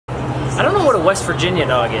I don't know what a West Virginia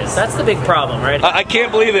dog is. That's the big problem, right? I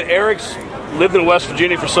can't believe that Eric's lived in West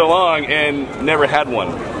Virginia for so long and never had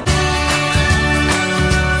one.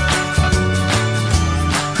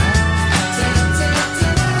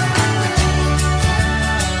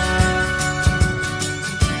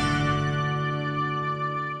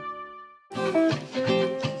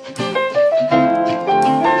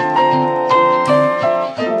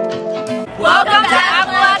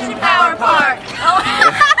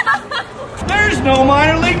 No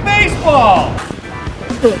minor league baseball.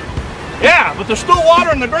 Yeah, but there's still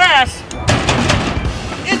water in the grass.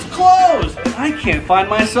 It's closed. I can't find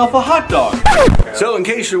myself a hot dog. So in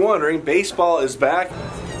case you're wondering, baseball is back.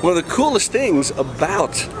 One of the coolest things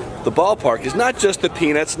about the ballpark is not just the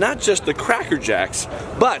peanuts, not just the Cracker Jacks,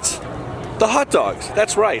 but the hot dogs.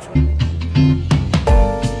 That's right.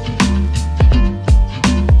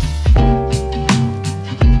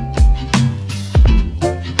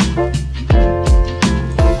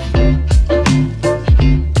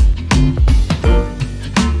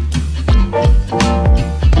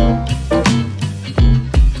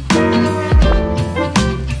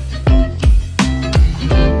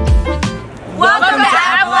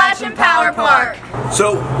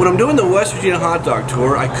 So when I'm doing the West Virginia hot dog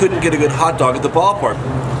tour, I couldn't get a good hot dog at the ballpark.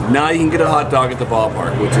 Now you can get a hot dog at the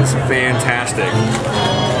ballpark, which is fantastic.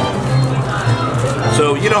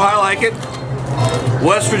 So you know how I like it?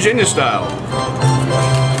 West Virginia style.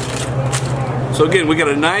 So again, we got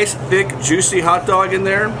a nice, thick, juicy hot dog in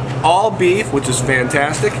there. All beef, which is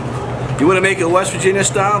fantastic. You want to make it West Virginia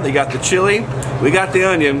style? They got the chili, we got the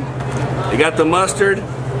onion, you got the mustard,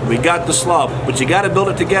 we got the slaw. But you got to build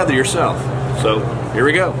it together yourself. So, here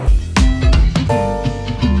we go.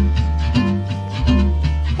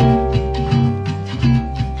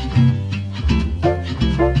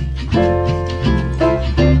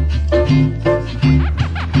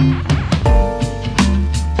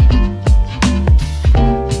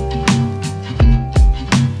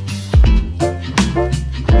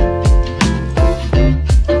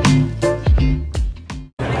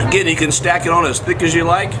 Again, you can stack it on as thick as you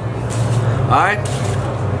like. All right?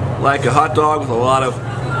 Like a hot dog with a lot of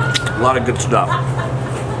good stuff.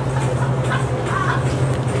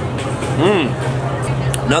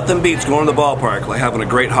 Nothing beats going to the ballpark like having a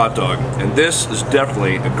great hot dog, and this is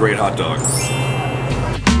definitely a great hot dog.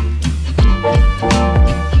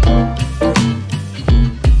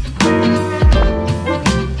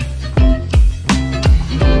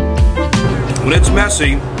 When it's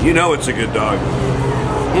messy, you know it's a good dog.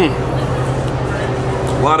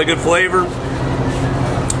 A lot of good flavor.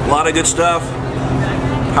 A lot of good stuff.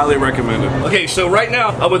 Highly recommended. Okay, so right now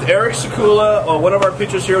I'm with Arik Sikula, one of our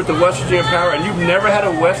pitchers here at the West Virginia Power, and you've never had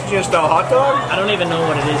a West Virginia style hot dog? I don't even know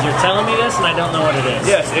what it is. You're telling me this and I don't know what it is.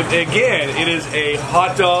 Yes, again, it is a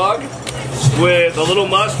hot dog with a little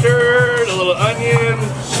mustard, a little onion,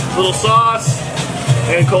 a little sauce,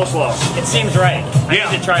 and coleslaw. It seems right.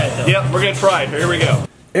 I need to try it though. Yep, we're gonna try it. Here we go.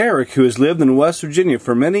 Arik, who has lived in West Virginia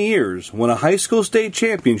for many years, won a high school state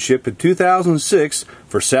championship in 2006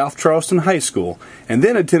 for South Charleston High School, and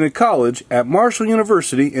then attended college at Marshall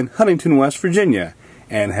University in Huntington, West Virginia,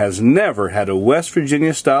 and has never had a West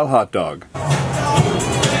Virginia style hot dog.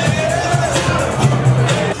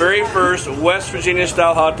 Very first West Virginia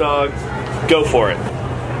style hot dog, go for it.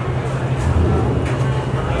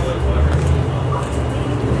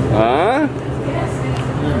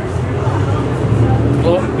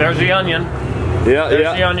 Oh, there's the onion. Yeah,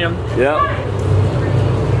 there's the onion. Yeah.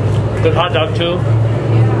 Good hot dog too.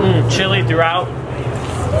 Chili throughout.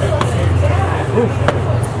 Ooh.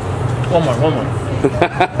 One more.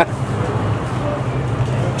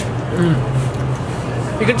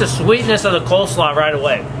 You get the sweetness of the coleslaw right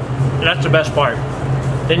away. That's the best part.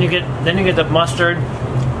 Then you get the mustard,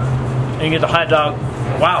 and you get the hot dog.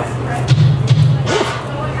 Wow.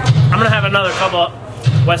 I'm gonna have another couple of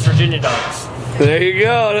West Virginia dogs. There you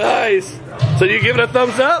go, nice. So you give it a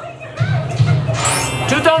thumbs up?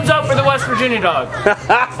 2 thumbs up for the West Virginia dog.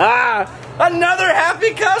 Another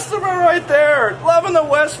happy customer right there. Loving the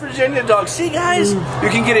West Virginia dog. See guys, you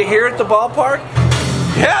can get it here at the ballpark.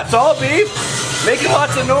 Yeah, it's all beef. Making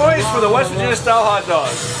lots of noise for the West Virginia style hot dog.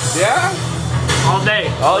 Yeah? All day.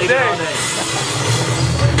 All day.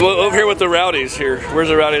 Well, over here with the rowdies here. Where's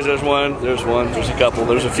the rowdies? There's one, there's a couple,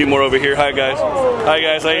 there's a few more over here. Hi guys. Hi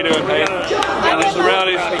guys, how you doing? There's the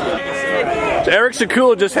rowdies. So Arik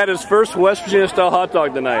Sikula just had his first West Virginia style hot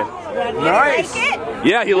dog tonight. Nice.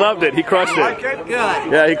 Yeah, he loved it. He crushed it. Good.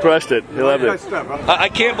 Yeah, he crushed it. He loved it. I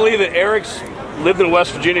can't believe that Eric's lived in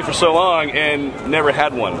West Virginia for so long and never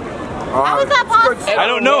had one. How is that possible? I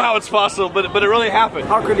don't know how it's possible, but it really happened.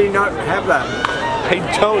 How could he not have that?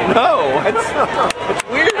 I don't know. That's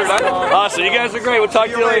weird. Awesome. You guys are great. We'll talk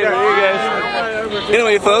to you later. You guys.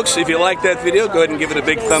 Anyway, folks, if you like that video, go ahead and give it a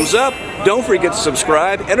big thumbs up. Don't forget to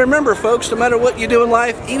subscribe. And remember, folks, no matter what you do in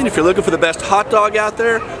life, even if you're looking for the best hot dog out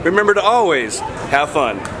there, remember to always have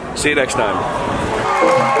fun. See you next time.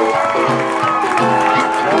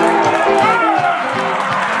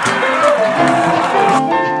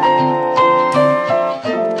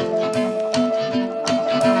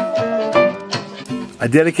 I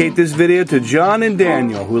dedicate this video to John and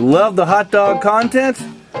Daniel, who love the hot dog content.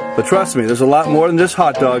 But trust me, there's a lot more than just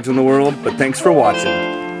hot dogs in the world. But thanks for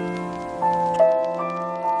watching.